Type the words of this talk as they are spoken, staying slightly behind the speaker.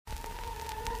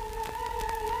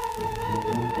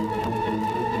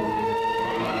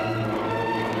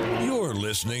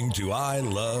listening to I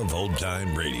Love Old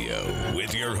Time Radio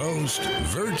with your host,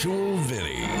 Virtual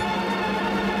Vinny.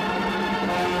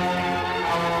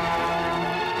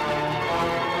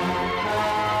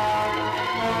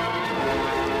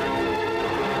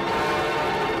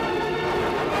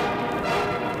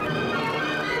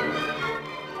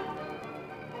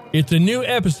 It's a new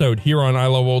episode here on I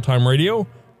Love Old Time Radio.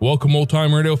 Welcome, Old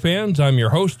Time Radio fans. I'm your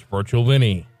host, Virtual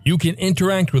Vinny. You can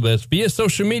interact with us via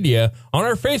social media on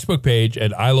our Facebook page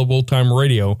at I Love Old Time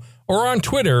Radio or on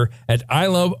Twitter at I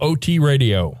Love OT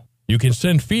Radio. You can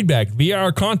send feedback via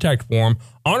our contact form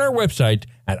on our website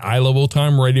at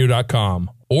iloveoldtimeradio.com,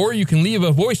 or you can leave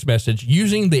a voice message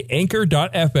using the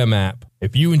Anchor.fm app.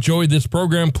 If you enjoyed this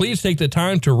program, please take the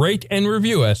time to rate and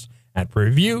review us at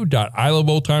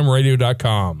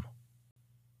review.iloveoldtimeradio.com.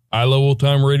 I Love Old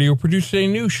Time Radio produces a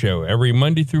new show every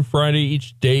Monday through Friday,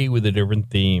 each day with a different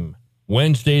theme.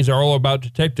 Wednesdays are all about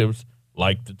detectives,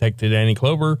 like Detective Danny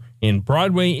Clover in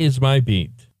Broadway is My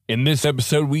Beat. In this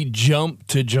episode, we jump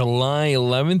to July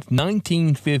 11th,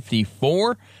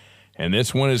 1954, and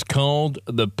this one is called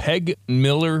The Peg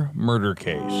Miller Murder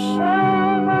Case.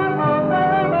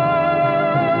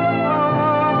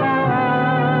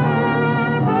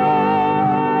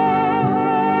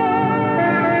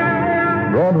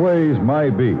 Broadway's My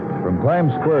Beat, from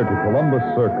Times Square to Columbus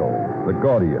Circle, the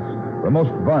gaudiest, the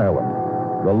most violent,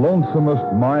 the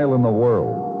lonesomest mile in the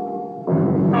world.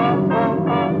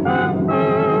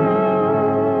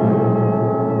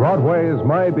 Broadway's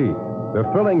My Beat, the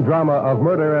thrilling drama of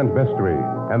murder and mystery,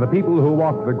 and the people who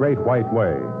walk the Great White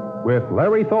Way, with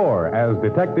Larry Thor as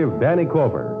Detective Danny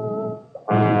Clover.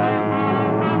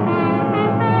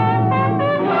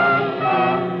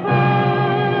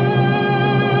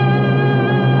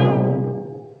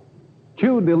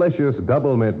 Chew delicious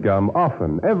double mint gum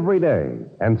often, every day,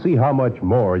 and see how much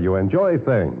more you enjoy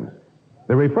things.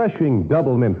 The refreshing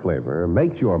double mint flavor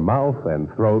makes your mouth and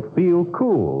throat feel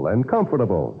cool and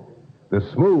comfortable. The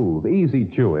smooth, easy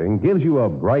chewing gives you a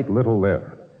bright little lift.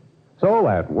 So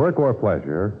at work or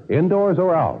pleasure, indoors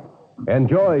or out,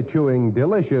 enjoy chewing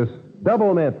delicious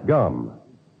double mint gum.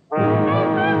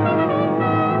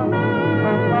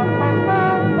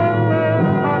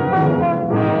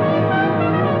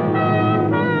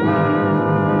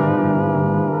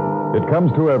 It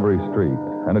comes to every street,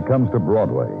 and it comes to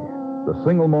Broadway, the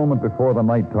single moment before the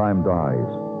nighttime dies,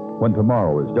 when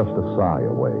tomorrow is just a sigh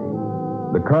away.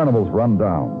 The carnivals run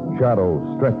down, shadows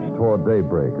stretch toward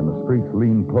daybreak, and the streets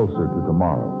lean closer to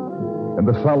tomorrow. And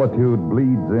the solitude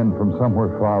bleeds in from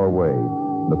somewhere far away.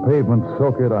 The pavements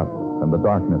soak it up, and the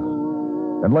darkness.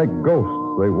 And like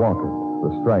ghosts, they walk it,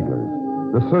 the stragglers,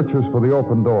 the searchers for the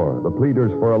open door, the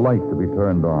pleaders for a light to be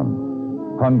turned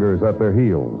on. Hunger's at their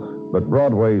heels, but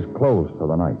Broadway's closed for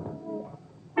the night.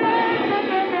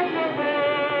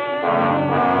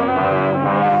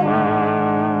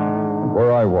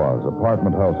 Where I was,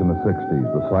 apartment house in the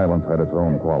 60s, the silence had its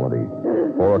own quality.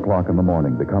 4 o'clock in the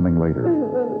morning, becoming later,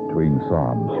 between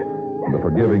Psalms. The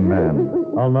forgiving man.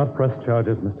 I'll not press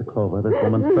charges, Mr. Clover. This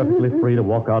woman's perfectly free to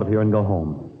walk out of here and go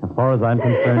home. As far as I'm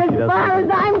concerned, she doesn't... As far as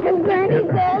I'm concerned, he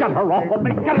says... Get her off of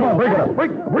me! Get her off! Bring it up!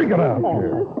 Bring it out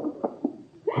here.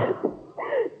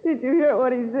 Did you hear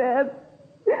what he said?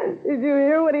 Did you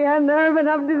hear what he had nerve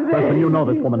enough to say? Preston, you know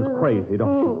this woman's crazy,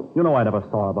 don't you? You know I never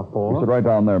saw her before. You sit right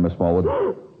down there, Miss Smallwood.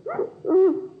 Go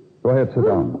ahead, sit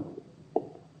down.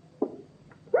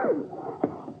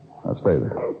 Now, stay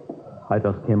there. I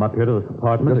just came up here to this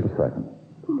apartment. Just a second.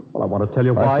 Well, I want to tell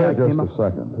you why I came up... Just a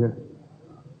second. Here.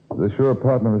 Is this your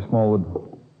apartment, Miss Smallwood?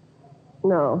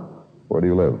 No. Where do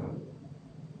you live?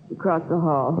 Across the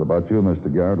hall. What about you, Mr.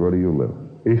 Garrett? Where do you live?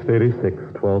 East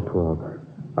 86, 1212.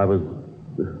 I was...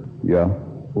 Yeah?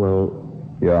 Well...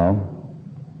 Yeah?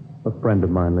 A friend of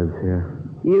mine lives here.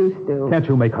 Used to. Can't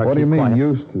you make her What do you keep mean, quiet?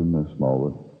 used to, Miss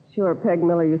Smallwood? Sure, Peg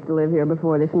Miller used to live here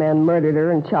before this man murdered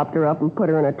her and chopped her up and put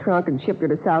her in a trunk and shipped her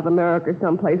to South America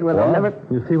someplace where they'll never...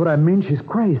 You see what I mean? She's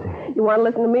crazy. You want to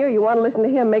listen to me or you want to listen to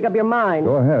him? Make up your mind.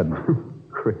 Go ahead.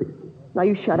 Crazy. Now,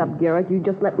 you shut up, Garrett. You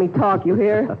just let me talk, you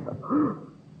hear?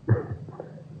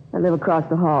 I live across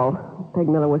the hall. Peg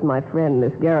Miller was my friend.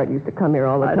 This Garrett used to come here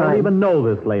all the time. I don't even know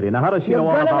this lady. Now, how does she know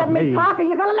all about me? You're going to let me talk or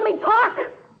you're going to let me talk?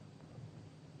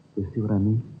 You see what I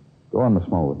mean? Go on, Miss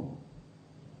Smallwood.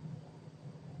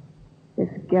 This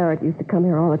Garrett used to come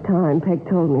here all the time. Peg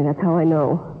told me. That's how I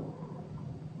know.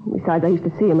 Besides, I used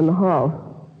to see him in the hall.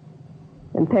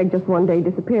 And Peg just one day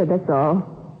disappeared, that's all.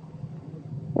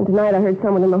 And tonight I heard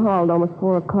someone in the hall at almost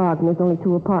 4 o'clock, and there's only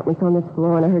 2 apartments on this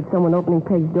floor, and I heard someone opening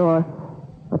Peg's door.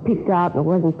 I peeked out, and it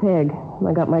wasn't Peg. And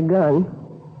I got my gun.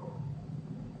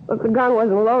 But the gun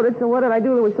wasn't loaded, so what did I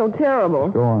do that was so terrible?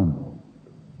 Go on.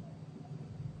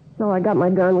 So I got my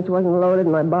gun, which wasn't loaded,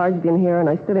 and I barged in here, and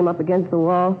I stood him up against the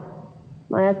wall.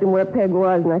 I asked him where Peg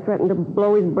was, and I threatened to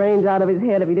blow his brains out of his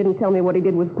head if he didn't tell me what he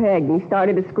did with Peg, and he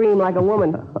started to scream like a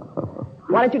woman.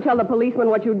 Why don't you tell the policeman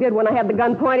what you did when I had the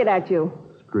gun pointed at you?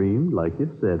 Screamed, like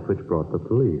you said, which brought the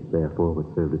police, therefore which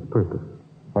served its purpose.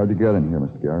 How'd you get in here,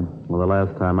 Mr. Garrett? Well, the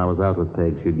last time I was out with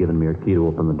Peg, she'd given me her key to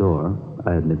open the door.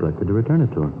 I had neglected to return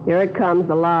it to her. Here it comes,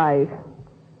 the lies.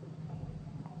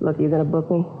 Look, are you going to book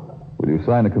me? Will you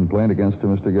sign a complaint against her,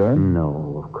 Mr. Garrett?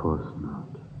 No, of course not.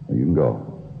 You can go.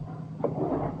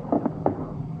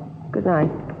 Good night.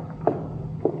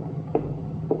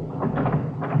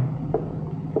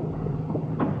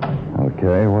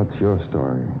 Okay, what's your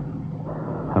story?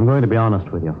 I'm going to be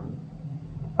honest with you.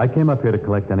 I came up here to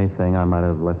collect anything I might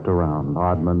have left around,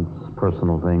 oddments,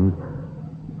 personal things.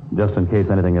 Just in case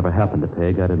anything ever happened to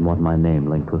Peg, I didn't want my name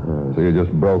linked with hers. So you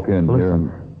just broke in here and...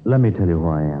 Let me tell you who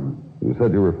I am. You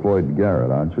said you were Floyd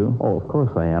Garrett, aren't you? Oh, of course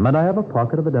I am. And I have a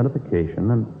pocket of identification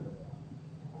and...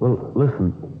 Well,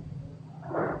 listen.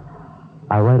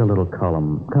 I write a little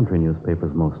column, country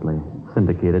newspapers mostly,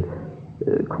 syndicated.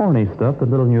 Corny stuff that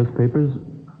little newspapers...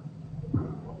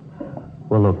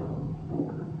 Well, look,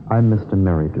 I'm Mr.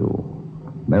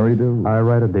 Merrydew. Merrydew? I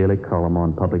write a daily column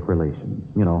on public relations.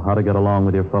 You know, how to get along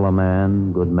with your fellow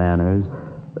man, good manners,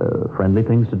 friendly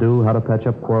things to do, how to patch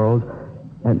up quarrels.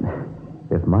 And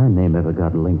if my name ever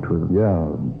got linked with...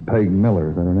 Yeah, Peg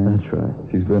Miller, is that her name? That's right.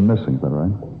 She's been missing, is that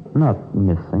right? Not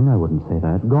missing, I wouldn't say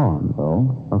that. Gone.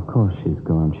 Oh? Of course she's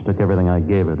gone. She took everything I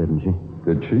gave her, didn't she?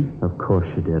 Did she? Of course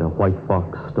she did. A white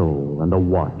fox stole, and a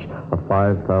watch, a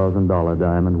 $5,000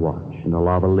 diamond watch, and a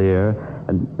lavalier,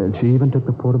 and she even took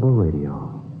the portable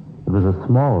radio. It was a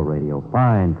small radio,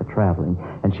 fine for traveling,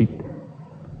 and she...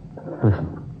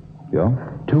 Listen. Yeah?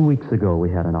 2 weeks ago,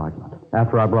 we had an argument.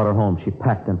 After I brought her home, she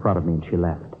packed in front of me and she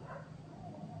left.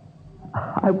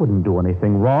 I wouldn't do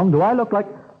anything wrong. Do I look like...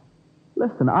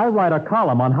 Listen, I write a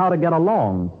column on how to get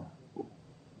along.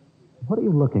 What are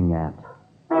you looking at?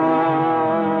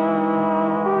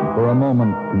 For a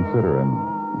moment, consider him.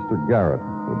 Mr. Garrett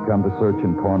would come to search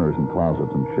in corners and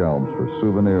closets and shelves for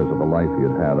souvenirs of a life he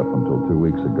had had up until 2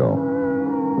 weeks ago.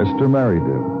 Mr.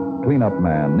 Merrydew, clean-up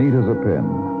man, neat as a pin.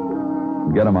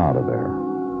 Get him out of there.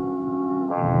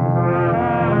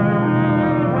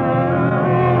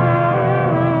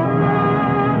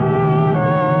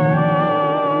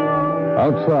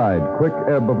 Outside, quick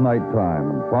ebb of nighttime,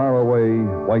 and far away,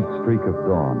 white streak of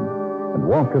dawn. And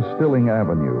walk a stilling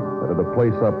avenue that at a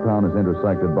place uptown is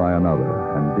intersected by another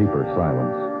and deeper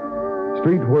silence.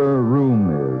 Street where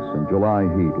room is and July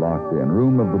heat locked in.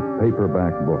 Room of the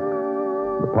paperback book,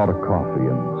 the pot of coffee,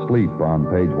 and sleep on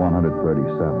page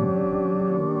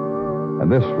 137.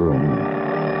 And this room...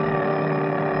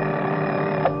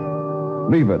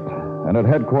 Leave it. And at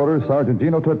headquarters, Sergeant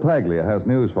Gino Tartaglia has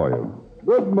news for you.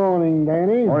 Good morning,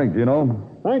 Danny. Morning, Gino.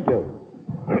 Thank you.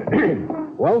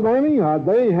 Well, Danny, our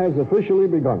day has officially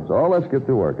begun. So let's get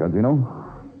to work, huh, Gino?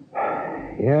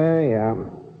 Yeah.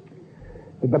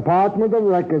 The Department of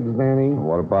Records, Danny.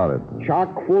 What about it?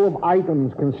 Chock full of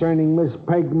items concerning Miss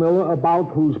Peg Miller,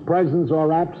 about whose presence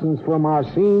or absence from our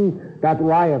scene, that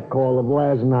riot call of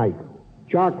last night.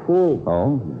 Chock full.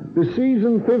 Oh? The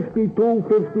season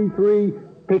 52-53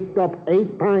 picked up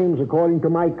 8 times, according to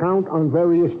my count, on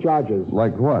various charges.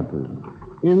 Like what?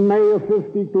 In May of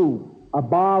 52, a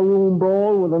barroom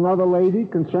brawl with another lady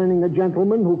concerning a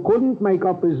gentleman who couldn't make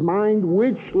up his mind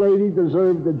which lady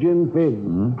deserved the gin fizz.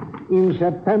 Mm-hmm. In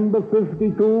September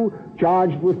 52,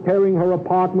 charged with tearing her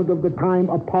apartment of the time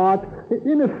apart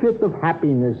in a fit of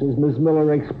happiness, as Miss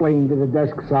Miller explained to the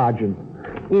desk sergeant.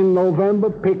 In November,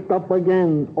 picked up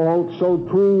again. Also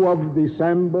true of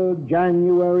December,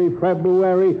 January,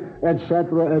 February,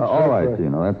 etc., etc. All right,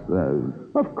 Gino, that's...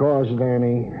 Of course,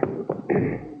 Danny.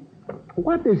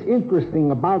 What is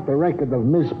interesting about the record of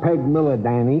Miss Peg Miller,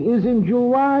 Danny, is in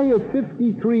July of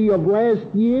 53 of last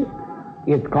year,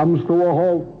 it comes to a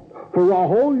halt. For a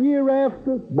whole year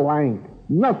after, blank.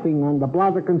 Nothing on the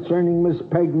blotter concerning Miss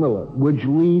Peg Miller, which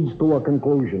leads to a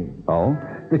conclusion. Oh?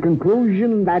 The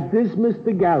conclusion that this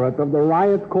Mr. Garrett of the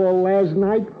riot call last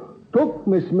night took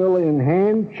Miss Miller in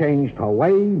hand, changed her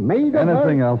way, made of her...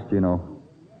 Anything else, Gino?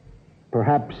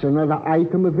 Perhaps another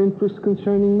item of interest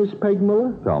concerning Miss Peg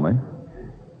Miller? Tell me.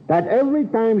 That every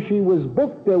time she was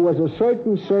booked, there was a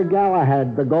certain Sir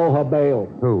Galahad to go her bail.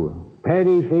 Who?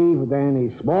 Petty thief, Danny.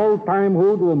 Small-time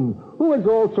hoodlum, who has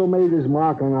also made his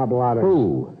mark on our blotters.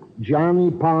 Who?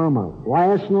 Johnny Palmer.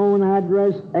 Last known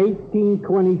address,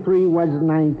 1823 West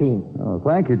 19. Oh,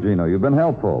 thank you, Gino. You've been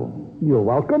helpful. You're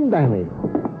welcome, Danny.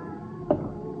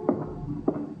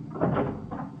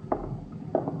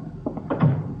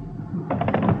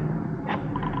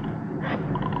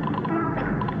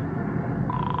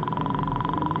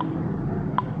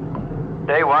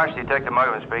 Marsh, Detective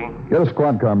Muggavan speaking. Get a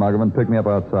squad car, Muggavan. Pick me up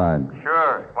outside.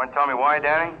 Sure. You want to tell me why,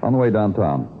 Danny? On the way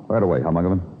downtown. Right away, huh,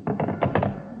 Muggavan?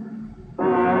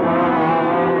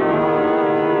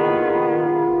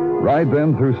 Ride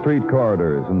then through street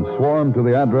corridors and swarm to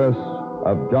the address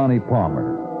of Johnny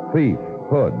Palmer, thief,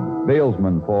 hood,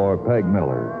 bailsman for Peg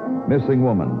Miller, missing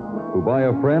woman, who by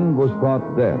a friend was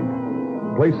thought dead.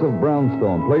 Place of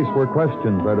brownstone, place where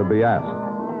questions are to be asked.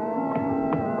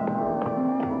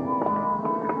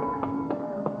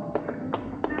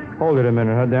 Hold it a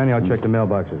minute, huh, Danny? I'll check the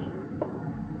mailboxes.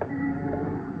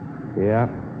 Yeah,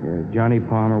 Johnny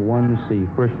Palmer,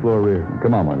 1C, first floor rear.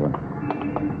 Come on, Muggavan.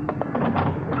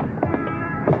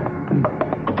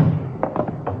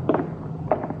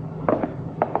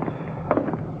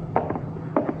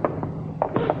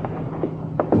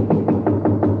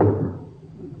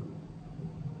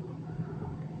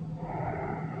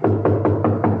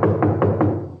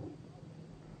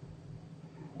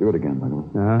 Do it again, Muggavan.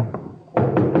 Uh-huh.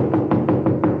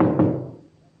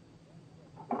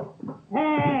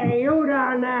 Hey, you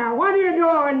down there. What are you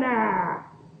doing there?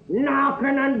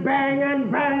 Knocking and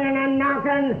banging, banging and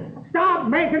knocking. Stop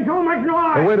making so much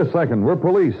noise. Hey, wait a second. We're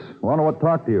police. We want to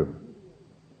talk to you.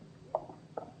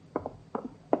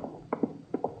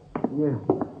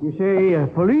 You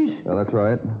say police? Yeah, that's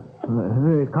right.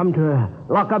 Come to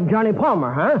lock up Johnny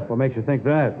Palmer, huh? What makes you think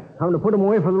that? Come to put him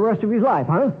away for the rest of his life,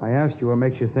 huh? I asked you what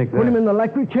makes you think that. Put him in the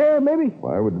electric chair, maybe?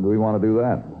 Why would we want to do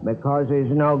that? Because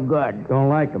he's no good. Don't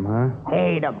like him, huh?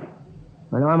 Hate him.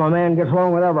 And I'm a man gets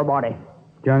along with everybody.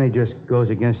 Johnny just goes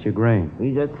against your grain.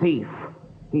 He's a thief.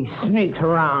 He sneaks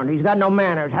around. He's got no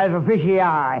manners, has a fishy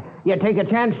eye. You take a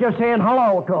chance just saying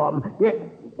hello to him.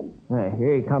 Hey,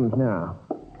 here he comes now.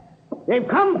 They've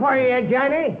come for you,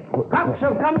 Johnny. Cops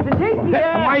have come to take you.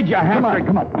 Why'd you have to?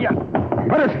 Come on. Yeah.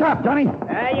 Better stop, Johnny.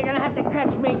 You're going to have to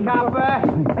catch me, copper.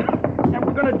 And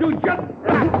we're going to do just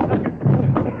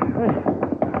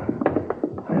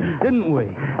Didn't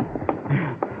we?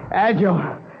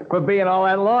 Agile for being all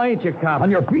that law, ain't you, cop?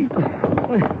 on your feet.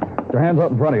 Put your hands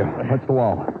out in front of you. That's the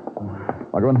wall.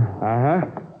 Muggavan. Uh-huh.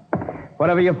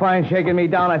 Whatever you find shaking me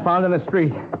down, I found in the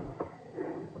street.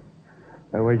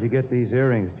 Where'd you get these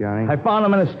earrings, Johnny? I found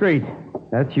them in the street.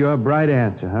 That's your bright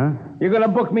answer, huh? You're going to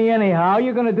book me anyhow.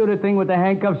 You're going to do the thing with the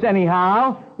handcuffs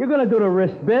anyhow. You're going to do the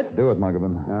wrist bit. Do it,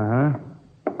 Muggavan.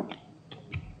 Uh-huh.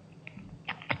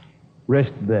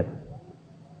 Wrist bit.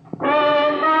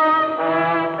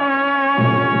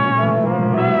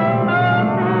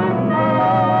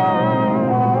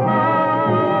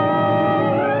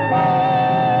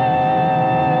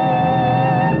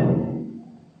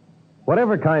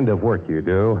 Whatever kind of work you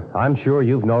do, I'm sure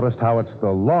you've noticed how it's the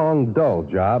long, dull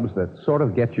jobs that sort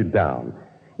of get you down.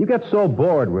 You get so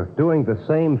bored with doing the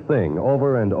same thing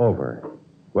over and over.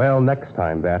 Well, next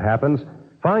time that happens,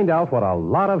 find out what a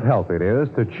lot of help it is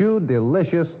to chew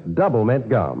delicious double mint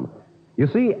gum. You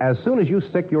see, as soon as you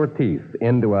stick your teeth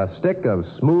into a stick of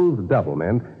smooth double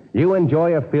mint, you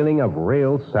enjoy a feeling of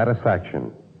real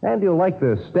satisfaction. And you'll like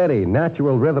the steady,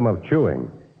 natural rhythm of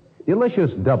chewing. Delicious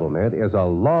double mint is a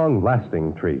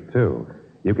long-lasting treat, too.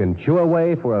 You can chew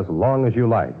away for as long as you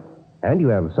like. And you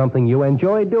have something you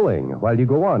enjoy doing while you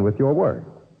go on with your work.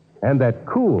 And that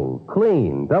cool,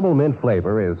 clean double mint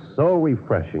flavor is so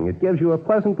refreshing, it gives you a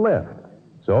pleasant lift.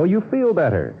 So you feel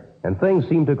better, and things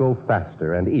seem to go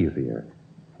faster and easier.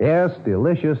 Yes,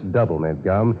 delicious double mint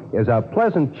gum is a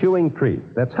pleasant chewing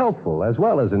treat that's helpful as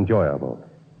well as enjoyable.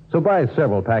 So buy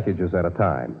several packages at a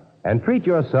time. And treat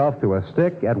yourself to a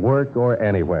stick at work or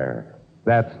anywhere.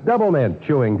 That's double mint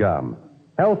chewing gum.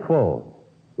 Healthful,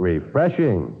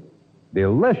 refreshing,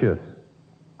 delicious.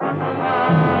 We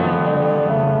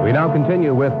now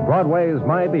continue with Broadway's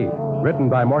My Beat, written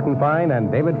by Morton Fine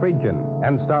and David Friedkin,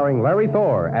 and starring Larry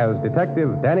Thor as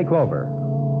Detective Danny Clover.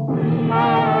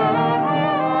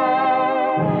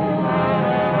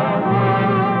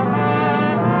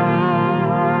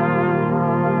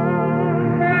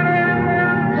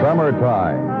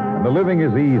 Summertime. The living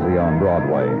is easy on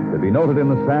Broadway, to be noted in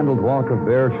the sandaled walk of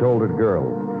bare-shouldered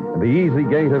girls, and the easy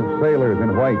gait of sailors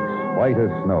in whites, white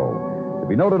as snow. To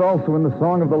be noted also in the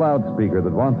song of the loudspeaker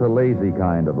that wants a lazy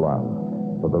kind of love.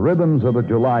 For the rhythms are the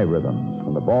July rhythms,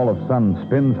 when the ball of sun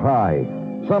spins high.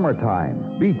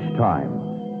 Summertime, beach time,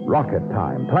 rocket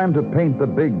time, time to paint the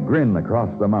big grin across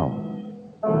the mouth.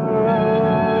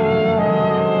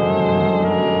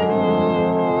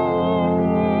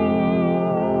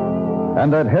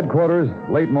 And at headquarters,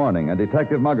 late morning, and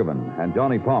Detective Muggavan and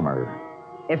Johnny Palmer.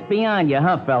 It's beyond you,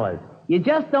 huh, fellas? You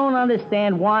just don't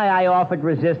understand why I offered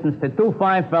resistance to two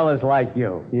fine fellas like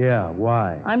you. Yeah,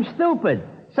 why? I'm stupid.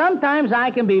 Sometimes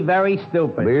I can be very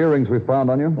stupid. The earrings we found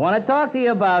on you? Want to talk to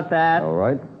you about that. All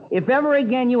right. If ever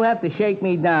again you have to shake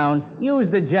me down, use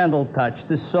the gentle touch,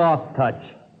 the soft touch.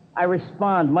 I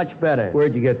respond much better.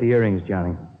 Where'd you get the earrings,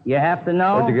 Johnny? You have to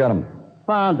know? Where'd you get them?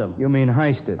 Found them. You mean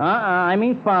heisted? I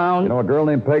mean found. You know a girl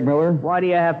named Peg Miller? Why do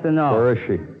you have to know? Where is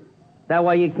she? That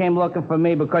why you came looking for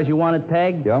me because you wanted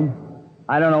Peg? Yeah?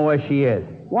 I don't know where she is.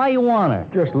 Why you want her?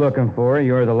 Just looking for her.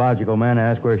 You're the logical man to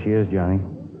ask where she is, Johnny.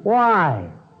 Why?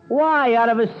 Why, out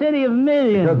of a city of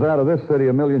millions? Because out of this city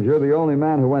of millions, you're the only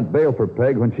man who went bail for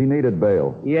Peg when she needed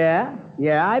bail. Yeah,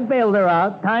 I bailed her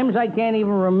out. Times I can't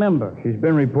even remember. She's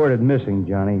been reported missing,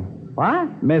 Johnny.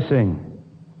 What? Missing.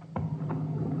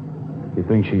 You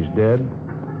think she's dead?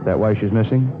 Is that why she's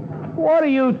missing? What are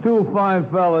you two fine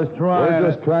fellas trying?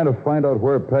 We're just trying to find out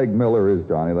where Peg Miller is,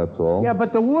 Johnny, that's all. Yeah,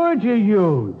 but the words you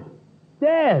use.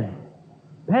 Dead.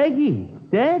 Peggy,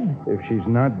 dead? If she's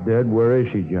not dead, where is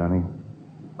she, Johnny?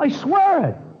 I swear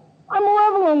it. I'm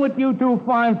leveling with you two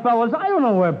fine fellas. I don't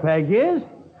know where Peg is.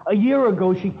 A year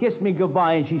ago, she kissed me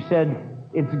goodbye and she said,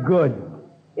 "It's good.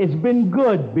 It's been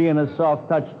good being a soft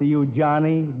touch to you,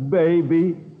 Johnny,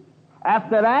 baby."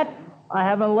 After that, I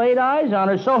haven't laid eyes on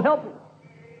her, so help me.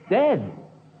 Dead.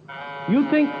 You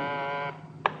think...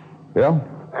 Yeah?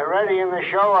 They're ready in the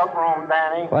show-up room,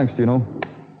 Danny. Thanks, Gino.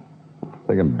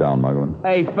 Take him down, Mugglin.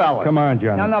 Hey, fellas. Come on,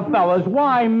 Johnny. Now, fellas,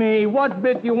 why me? What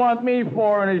bit you want me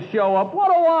for in a show-up? What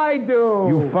do I do?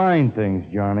 You find things,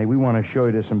 Johnny. We want to show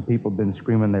you to some people been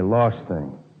screaming they lost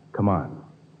things. Come on.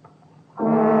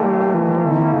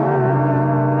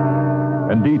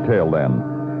 In detail, then.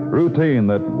 Routine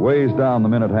that weighs down the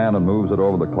minute hand and moves it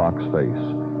over the clock's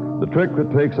face. The trick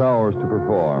that takes hours to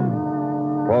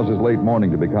perform causes late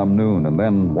morning to become noon, and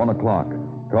then 1 o'clock.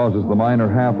 Causes the minor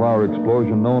half-hour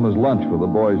explosion known as lunch for the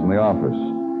boys in the office.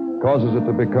 Causes it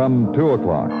to become 2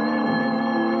 o'clock.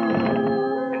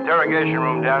 Interrogation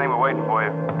room, Danny. We're waiting for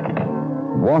you.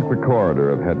 Walk the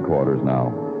corridor of headquarters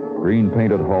now.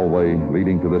 Green-painted hallway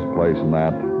leading to this place and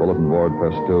that. Bulletin board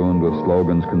festooned with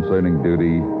slogans concerning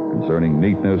duty, concerning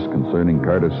neatness, concerning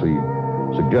courtesy.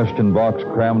 Suggestion box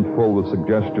crammed full with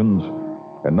suggestions.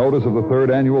 And notice of the 3rd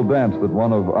annual dance that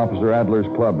one of Officer Adler's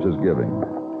clubs is giving.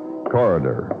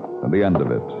 Corridor, and the end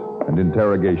of it, and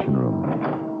interrogation room.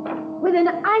 With an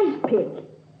ice pick.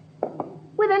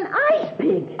 With an ice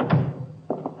pick.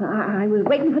 I was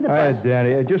waiting for the bus. Hi,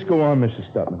 Danny. Just go on, Mrs.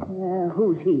 Stutman.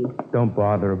 Who's he? Don't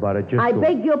bother about it. I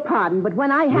beg your pardon, but when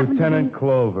I happen Lieutenant to be...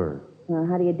 Clover.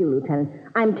 How do you do, Lieutenant?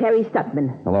 I'm Terry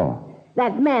Stutman. Hello.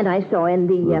 That man I saw in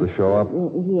the... The show-up?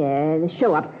 Yeah, the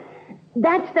show-up.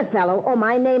 That's the fellow. Oh,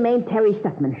 my name ain't Terry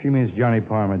Stutman. She means Johnny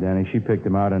Palmer, Danny. She picked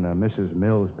him out, and Mrs.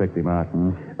 Mills picked him out.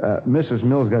 Mrs.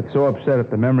 Mills got so upset at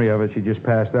the memory of it, she just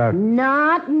passed out.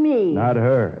 Not me. Not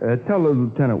her. Tell the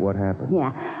lieutenant what happened.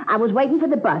 Yeah. I was waiting for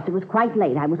the bus. It was quite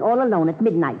late. I was all alone at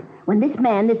midnight when this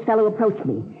fellow approached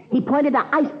me. He pointed an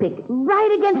ice pick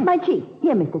right against my cheek.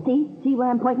 Here, mister. See where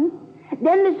I'm pointing?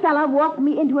 Then this fella walked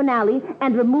me into an alley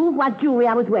and removed what jewelry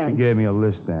I was wearing. She gave me a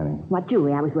list, Danny. What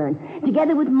jewelry I was wearing,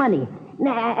 together with money.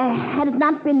 Had it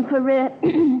not been for, had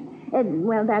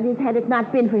it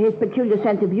not been for his peculiar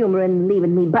sense of humor and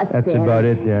leaving me busted. That's about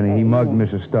it, Danny. He mugged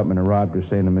Mrs. Stutman and robbed her,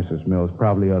 saying to Mrs. Mills,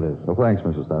 probably others. Well, thanks,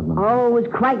 Mrs. Stutman. Oh, it was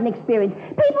quite an experience.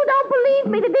 People don't believe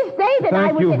me to this day that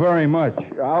I was... Thank you very much.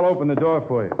 I'll open the door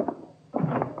for you.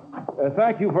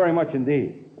 Thank you very much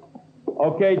indeed.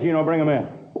 Okay, Gino, bring him in.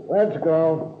 Let's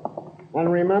go.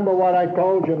 And remember what I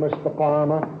told you, Mr.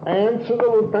 Palmer. Answer the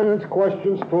lieutenant's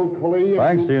questions truthfully.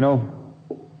 Thanks, Gino.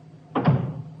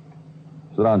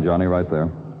 Sit down, Johnny, right there.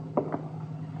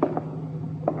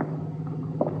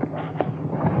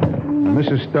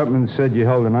 Mrs. Stutman said you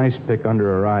held an ice pick under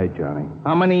her eye, Johnny.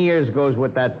 How many years goes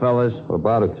with that, fellas? What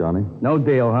about it, Johnny? No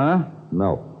deal, huh?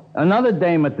 No. Another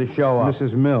dame at the show-up.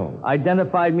 Mrs. Mills.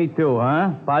 Identified me too,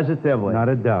 huh? Positively. Not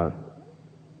a doubt.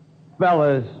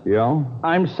 Fellas. Yeah?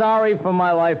 I'm sorry for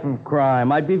my life of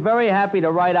crime. I'd be very happy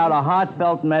to write out a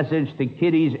heartfelt message to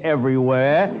kiddies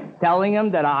everywhere, telling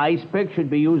them that an ice pick should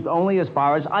be used only as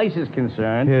far as ice is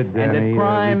concerned. Here, Danny, and that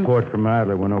crime... a report from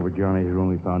Adler went over Johnny's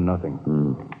room. He found nothing.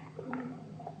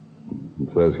 It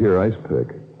says here, ice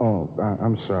pick. Oh,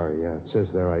 I'm sorry. Yeah, it says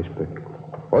there, ice pick.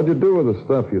 What'd you do with the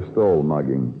stuff you stole,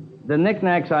 mugging? The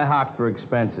knickknacks I hocked for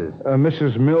expenses.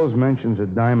 Mrs. Mills mentions a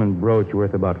diamond brooch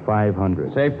worth about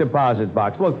 $500. Safe deposit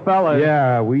box. Look, fellas...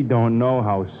 Yeah, we don't know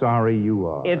how sorry you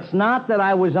are. It's not that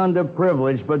I was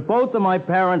underprivileged, but both of my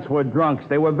parents were drunks.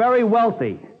 They were very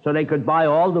wealthy, so they could buy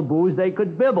all the booze they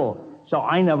could bibble. So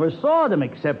I never saw them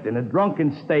except in a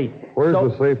drunken state. Where's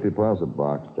the safe deposit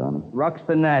box, Johnny?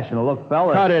 Ruxton National. Look,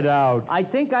 fellas... Cut it out. I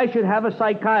think I should have a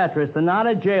psychiatrist and not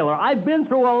a jailer. I've been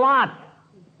through a lot.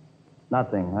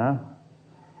 Nothing, huh?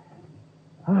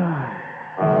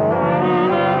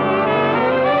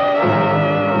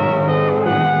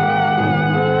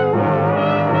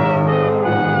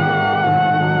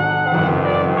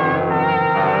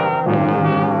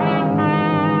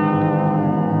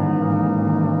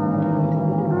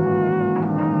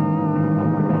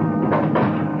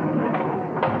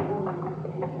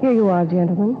 Here you are,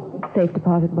 gentlemen. Safe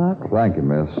deposit box. Thank you,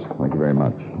 miss. Thank you very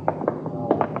much.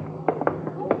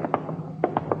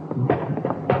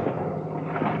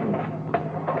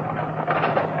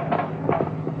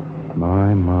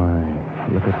 My.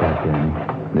 Look at that, Danny.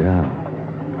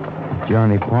 Yeah.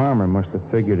 Johnny Palmer must have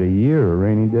figured a year of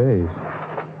rainy days.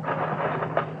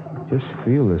 Just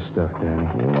feel this stuff, Danny.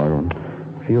 Well, I don't...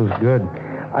 Feels good.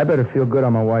 I better feel good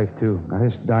on my wife, too. Now,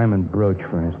 this diamond brooch,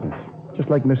 for instance. Just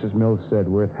like Mrs. Mills said,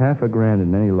 worth $50,000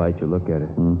 in any light you look at it.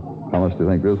 How much do you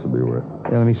think this would be worth?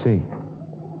 Yeah, let me see.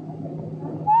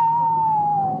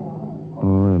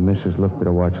 Oh, the missus looked at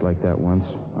a watch like that once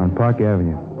on Park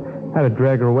Avenue. Had to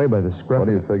drag her away by the scruff. What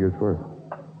do you figure it's worth?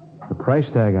 The price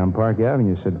tag on Park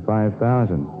Avenue said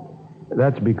 $5,000.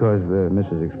 That's because, the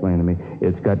missus explained to me,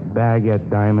 it's got baguette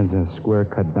diamonds and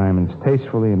square-cut diamonds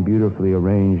tastefully and beautifully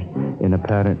arranged in a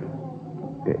pattern.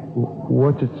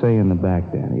 What's it say in the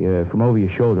back, Danny? From over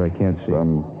your shoulder, I can't see.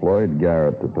 From Floyd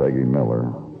Garrett to Peggy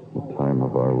Miller, the time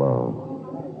of our love.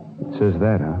 It says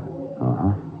that, huh?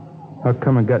 Uh-huh. How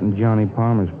come it got in Johnny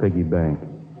Palmer's piggy bank?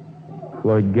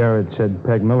 Floyd Garrett said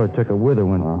Peg Miller took it with her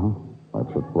when... Uh-huh.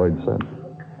 That's what Floyd said.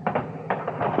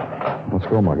 Let's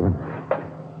go, Muggavan.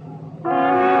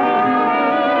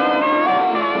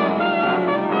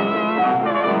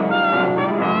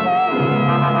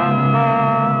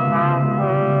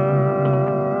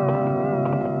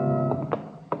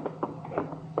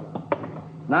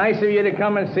 Nice of you to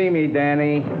come and see me,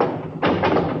 Danny.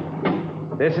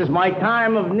 This is my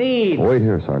time of need. Wait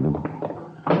here, Sergeant.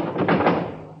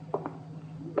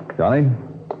 Johnny?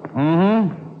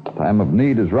 Mm-hmm. Time of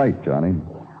need is right, Johnny.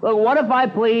 Look, what if I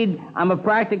plead I'm a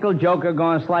practical joker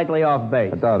going slightly off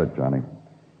base? I doubt it, Johnny.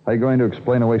 How are you going to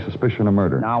explain away suspicion of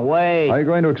murder? Now, wait. How are you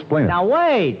going to explain it? Now,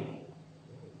 wait.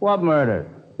 What murder?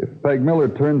 If Peg Miller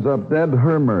turns up dead,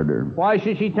 her murder. Why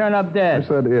should she turn up dead? I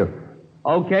said if.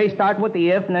 Okay, start with the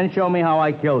if and then show me how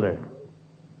I killed her.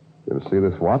 You ever see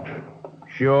this watch?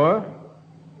 Sure.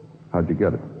 How'd you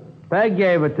get it? Peg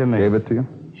gave it to me. Gave it to you?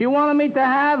 She wanted me to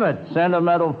have it.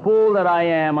 Sentimental fool that I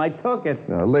am. I took it.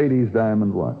 A lady's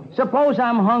diamond watch. Suppose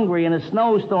I'm hungry in a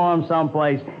snowstorm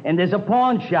someplace and there's a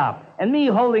pawn shop and me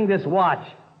holding this watch.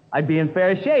 I'd be in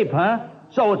fair shape, huh?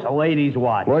 So it's a lady's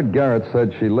watch. Floyd Garrett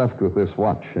said she left with this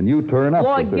watch, and you turn up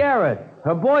Floyd with Garrett,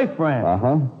 her boyfriend.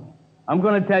 Uh-huh. I'm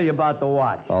going to tell you about the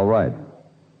watch. All right.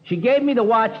 She gave me the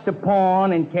watch to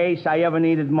pawn in case I ever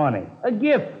needed money. A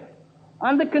gift.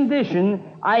 On the condition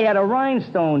I had a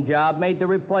rhinestone job made to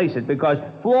replace it because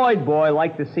Floyd boy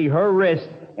liked to see her wrist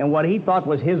and what he thought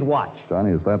was his watch.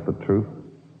 Johnny, is that the truth?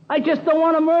 I just don't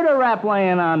want a murder rap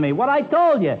laying on me. What I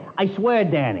told you. I swear,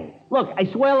 Danny. Look,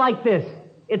 I swear like this.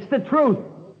 It's the truth.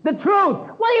 The truth.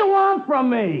 What do you want from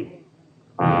me?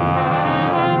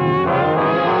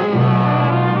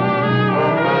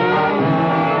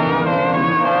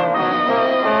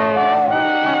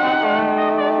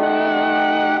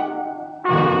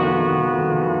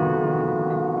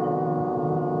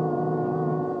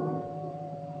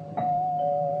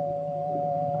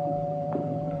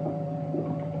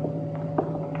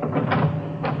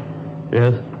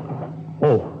 Yes?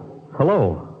 Oh,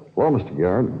 hello. Hello, Mr.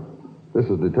 Garrett. This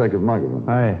is Detective Muggavan.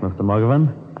 Hi, Mr.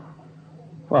 Muggavan.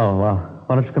 Well,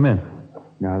 why don't you come in?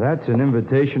 Now, that's an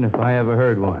invitation if I ever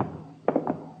heard one.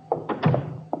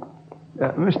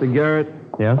 Mr. Garrett.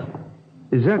 Yes?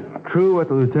 Is that true what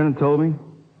the lieutenant told me?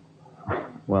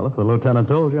 Well, if the lieutenant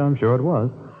told you, I'm sure it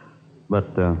was.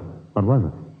 But, what was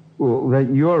it? Well,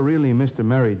 that you're really Mr.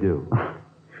 Merrydew.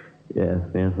 Yes,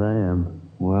 I am.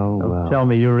 Well. Tell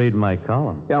me you read my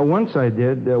column. Yeah, once I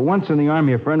did. Once in the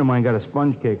Army, a friend of mine got a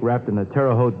sponge cake wrapped in a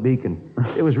Terre Haute beacon.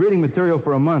 It was reading material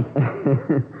for a month.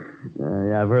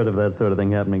 Yeah, I've heard of that sort of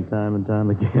thing happening time and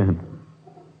time again.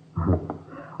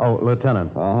 Oh,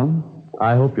 Lieutenant. Uh-huh?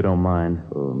 I hope you don't mind.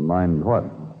 Mind what?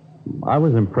 I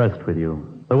was impressed with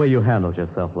you, the way you handled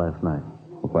yourself last night.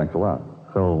 Well, thanks a lot.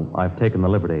 So I've taken the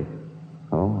liberty.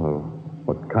 Oh,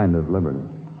 what kind of liberty?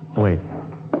 Wait.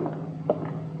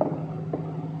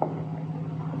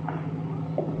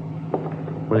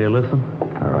 Will you listen?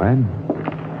 All right.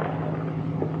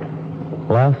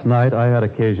 Last night, I had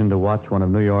occasion to watch one of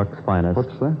New York's finest.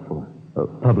 What's that for?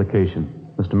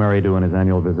 Publication. Mr. Merrydew on his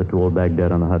annual visit to Old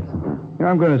Baghdad on the Hudson.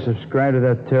 I'm going to subscribe to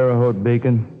that Terre Haute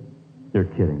beacon. You're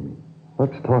kidding me.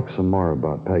 Let's talk some more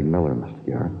about Peg Miller, Mr.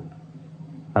 Garrett.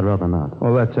 I'd rather not.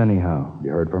 Well, let's anyhow.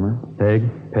 You heard from her?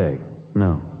 Peg.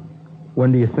 No.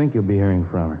 When do you think you'll be hearing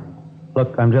from her?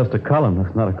 Look, I'm just a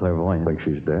columnist, not a clairvoyant. Think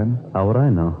she's dead? How would I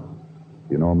know?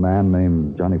 You know a man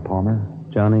named Johnny Palmer?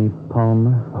 Johnny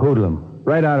Palmer? Hoodlum.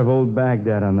 Right out of old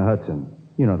Baghdad on the Hudson.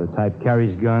 You know the type.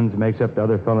 Carries guns, makes up to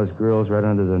other fellas' girls right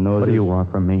under their noses. What do you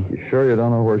want from me? You sure you don't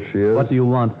know where she is? What do you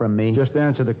want from me? Just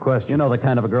answer the question. You know the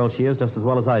kind of a girl she is just as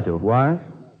well as I do. What?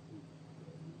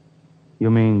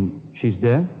 You mean she's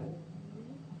dead?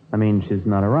 I mean, she's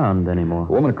not around anymore.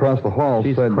 The woman across the hall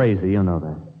She's said... crazy, you know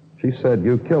that. She said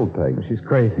you killed Peg. She's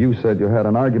crazy. You said you had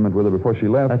an argument with her before she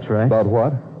left. That's right. About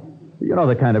what? You know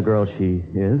the kind of girl she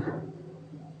is.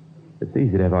 It's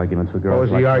easy to have arguments with girls. What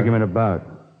was like the her. argument about?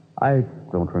 I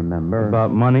don't remember.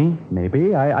 About money?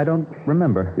 Maybe. I don't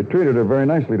remember. You treated her very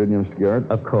nicely, didn't you, Mr.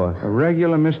 Garrett? Of course. A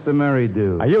regular Mr.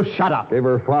 Merry-Do. Now, you shut up. Gave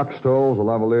her Fox stoves, a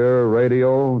lavalier,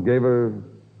 radio. Gave her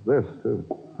this, too.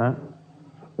 Huh?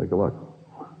 Take a look.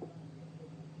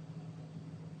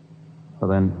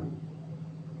 Well, then,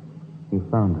 you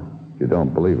found her. If you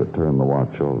don't believe it, turn the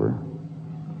watch over.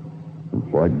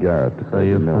 It's like Garrett to So Peggy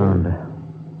you Miller. found her.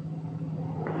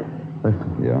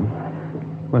 Listen.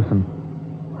 Yeah? Listen.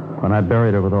 When I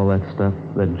buried her with all that stuff,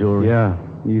 that jewelry... Yeah.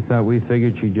 You thought we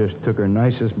figured she just took her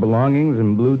nicest belongings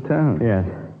and blew town? Yes.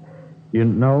 You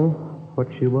know what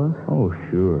she was? Oh,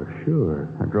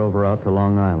 sure. I drove her out to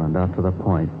Long Island, out to the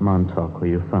point, Montauk, where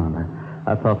you found her.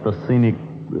 I thought the scenic...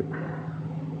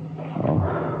 Oh,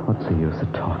 what's the use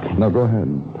of talking? No, go ahead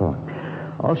and talk.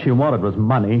 All she wanted was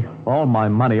money. All my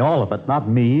money, all of it. Not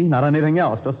me, not anything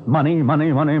else. Just money.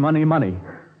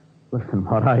 Listen,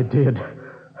 what I did...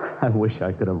 I wish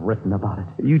I could have written about it.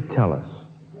 You tell us.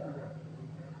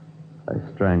 I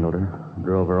strangled her,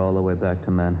 drove her all the way back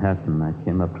to Manhattan. I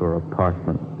came up to her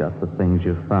apartment, got the things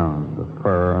you found, the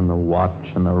fur and the watch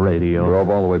and the radio. Drove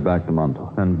all the way back to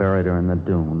Montauk. And buried her in the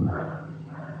dune.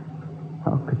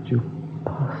 How could you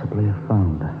possibly have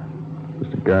found her?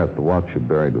 Mr. Garrett, the watch you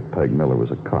buried with Peg Miller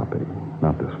was a copy,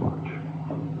 not this watch.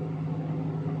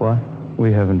 What?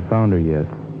 We haven't found her yet.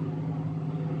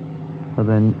 Well,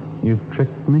 then, you've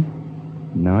tricked me?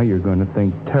 Now you're going to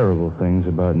think terrible things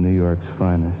about New York's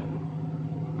finest.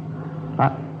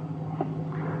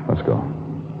 Let's go.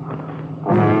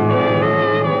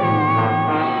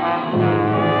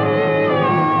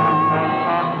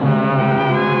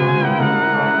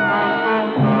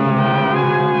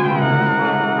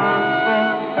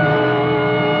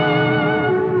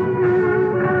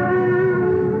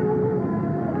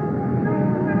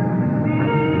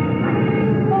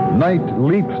 Night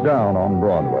leaps down on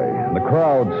Broadway, and the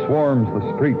crowd swarms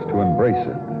the streets to embrace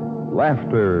it.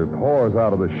 Laughter pours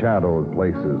out of the shadowed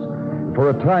places. For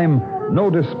a time,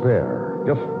 no despair,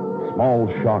 just small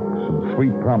shocks and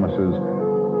sweet promises.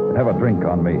 Have a drink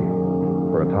on me.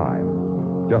 For a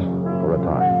time. Just for a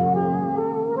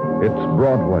time. It's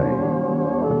Broadway,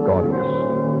 the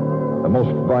gaudiest, the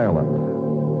most violent,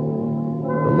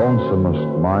 the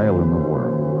lonesomest mile in the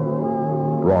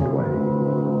world. Broadway,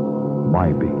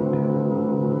 my beat.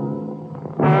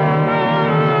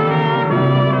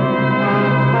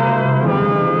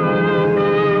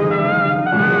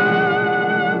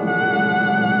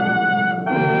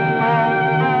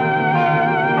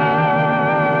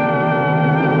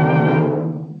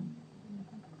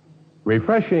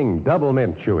 Refreshing double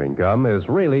mint chewing gum is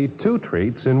really two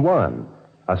treats in one.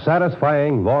 A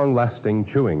satisfying, long-lasting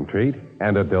chewing treat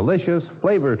and a delicious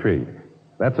flavor treat.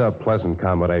 That's a pleasant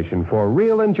combination for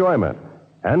real enjoyment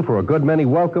and for a good many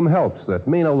welcome helps that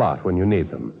mean a lot when you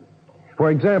need them. For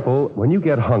example, when you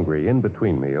get hungry in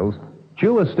between meals,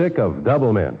 chew a stick of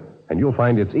double mint, and you'll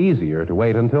find it's easier to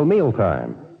wait until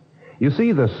mealtime. You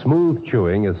see, the smooth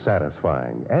chewing is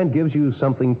satisfying and gives you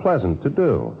something pleasant to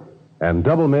do. And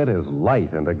double mint is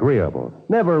light and agreeable,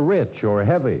 never rich or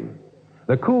heavy.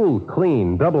 The cool,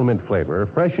 clean double mint flavor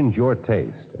freshens your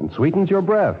taste and sweetens your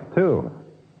breath, too.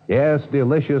 Yes,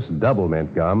 delicious double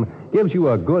mint gum gives you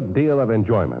a good deal of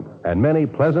enjoyment and many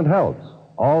pleasant helps,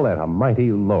 all at a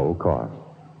mighty low cost.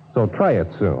 So try it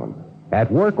soon,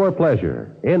 at work or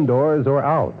pleasure, indoors or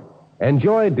out.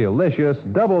 Enjoy delicious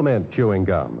double mint chewing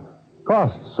gum.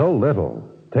 Costs so little,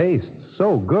 tastes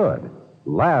so good,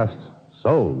 lasts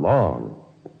so long.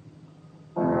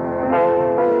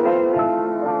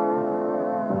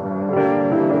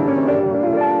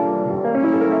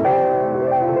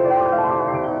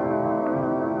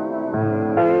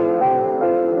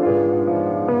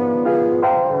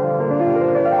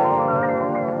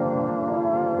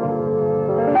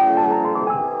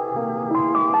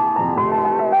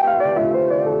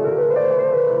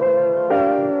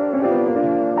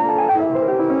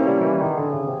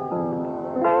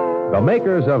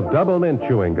 makers of Double Mint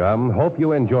Chewing Gum hope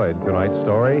you enjoyed tonight's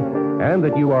story and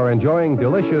that you are enjoying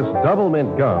delicious Double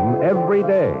Mint Gum every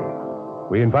day.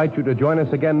 We invite you to join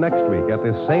us again next week at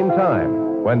this same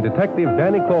time when Detective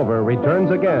Danny Clover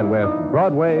returns again with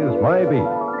Broadway's My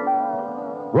Beat.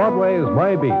 Broadway's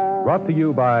My Beat, brought to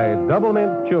you by Double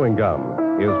Mint Chewing Gum,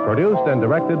 is produced and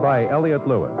directed by Elliott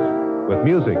Lewis, with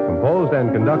music composed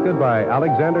and conducted by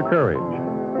Alexander Courage.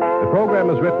 The program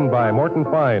is written by Morton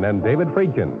Fine and David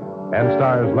Friedkin and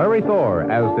stars Larry Thor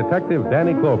as Detective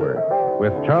Danny Clover,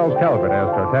 with Charles Calvert as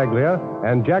Tartaglia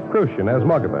and Jack Crucian as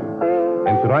Muggavan.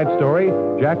 In tonight's story,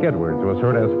 Jack Edwards was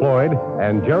heard as Floyd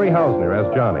and Jerry Hausner as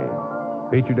Johnny.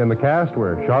 Featured in the cast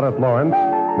were Charlotte Lawrence,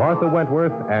 Martha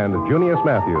Wentworth, and Junius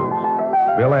Matthews.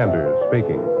 Bill Anders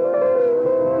speaking.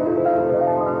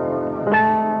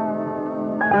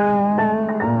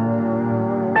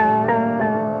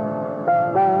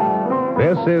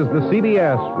 This is the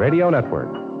CBS Radio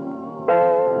Network.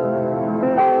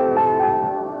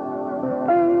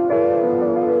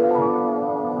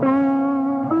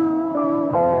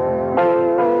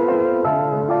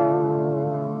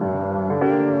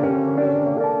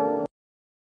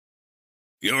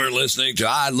 You're listening to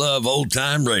I Love Old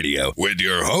Time Radio with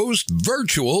your host,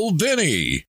 Virtual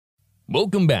Vinny.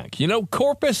 Welcome back. You know,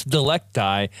 corpus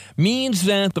delicti means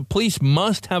that the police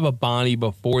must have a body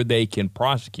before they can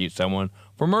prosecute someone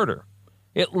for murder.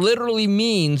 It literally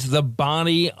means the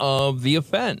body of the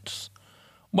offense.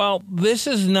 While this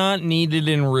is not needed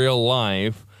in real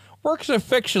life, works of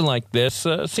fiction like this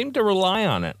seem to rely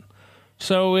on it.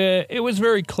 So it was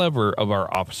very clever of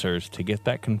our officers to get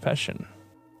that confession.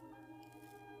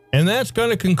 And that's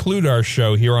going to conclude our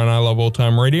show here on I Love Old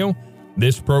Time Radio.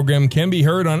 This program can be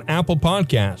heard on Apple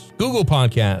Podcasts, Google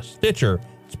Podcasts, Stitcher,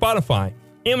 Spotify,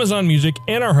 Amazon Music,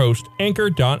 and our host,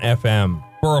 Anchor.fm.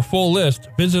 For a full list,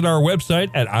 visit our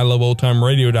website at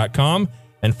iloveoldtimeradio.com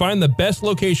and find the best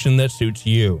location that suits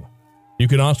you. You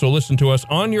can also listen to us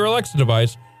on your Alexa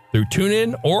device through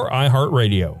TuneIn or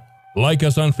iHeartRadio. Like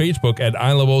us on Facebook at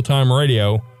I Love Old Time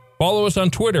Radio. Follow us on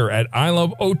Twitter at I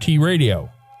Love OT Radio.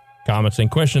 Comments and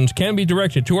questions can be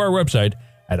directed to our website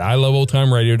at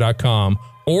iloveoldtimeradio.com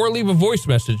or leave a voice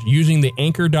message using the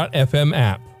Anchor.fm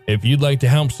app. If you'd like to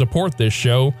help support this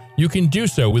show, you can do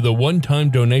so with a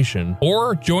one-time donation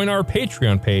or join our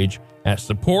Patreon page at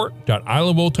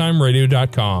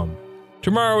support.iloveoldtimeradio.com.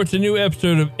 Tomorrow it's a new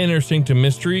episode of Inner Sanctum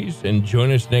Mysteries, and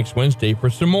join us next Wednesday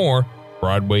for some more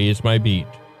Broadway is My Beat.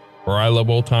 For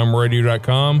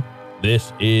iloveoldtimeradio.com,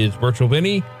 this is Virtual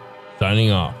Vinny, signing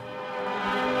off.